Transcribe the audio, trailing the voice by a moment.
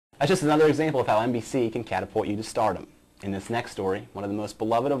That's just another example of how NBC can catapult you to stardom. In this next story, one of the most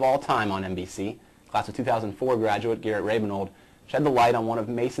beloved of all time on NBC, class of 2004 graduate Garrett Rabinold shed the light on one of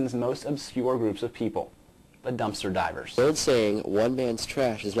Mason's most obscure groups of people, the dumpster divers. The old saying, one man's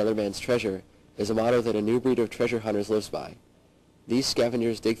trash is another man's treasure, is a motto that a new breed of treasure hunters lives by. These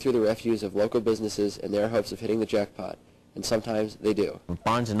scavengers dig through the refuse of local businesses in their hopes of hitting the jackpot, and sometimes they do.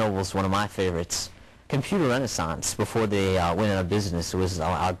 Barnes & Noble is one of my favorites. Computer Renaissance, before they went out of business, it was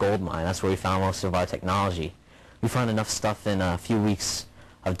our gold mine. That's where we found most of our technology. We found enough stuff in a few weeks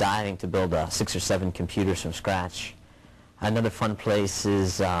of diving to build 6 or 7 computers from scratch. Another fun place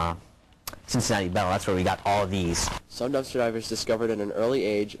is Cincinnati Bell. That's where we got all of these. Some dumpster divers discovered at an early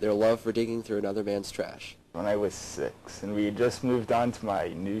age their love for digging through another man's trash. When I was 6, and we had just moved on to my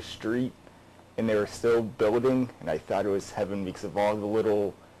new street, and they were still building, and I thought it was heaven because of all the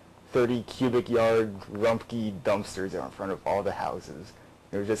little 30 cubic yard Rumpke dumpsters out in front of all the houses.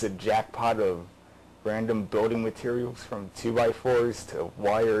 There was just a jackpot of random building materials, from 2x4s to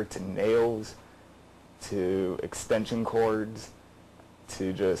wire to nails to extension cords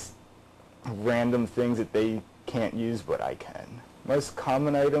to just random things that they can't use but I can. Most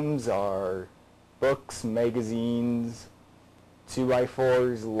common items are books, magazines,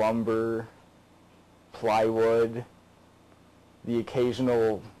 2x4s, lumber, plywood, the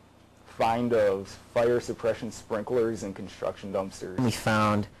occasional find of fire suppression sprinklers and construction dumpsters. We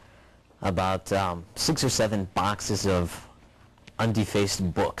found about 6 or 7 boxes of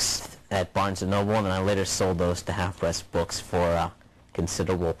undefaced books at Barnes & Noble, and I later sold those to Half-Press Books for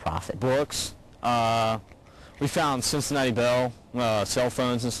considerable profit. Books, we found Cincinnati Bell, cell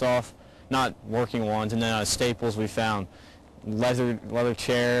phones and stuff, not working ones, and then Staples we found leather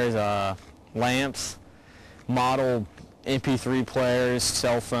chairs, lamps, model MP3 players,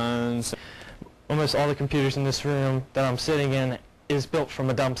 cell phones. Almost all the computers in this room that I'm sitting in is built from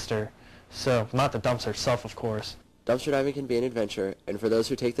a dumpster. So, not the dumpster itself, of course. Dumpster diving can be an adventure, and for those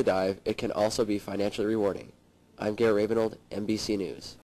who take the dive, it can also be financially rewarding. I'm Garrett Rabinold, NBC News.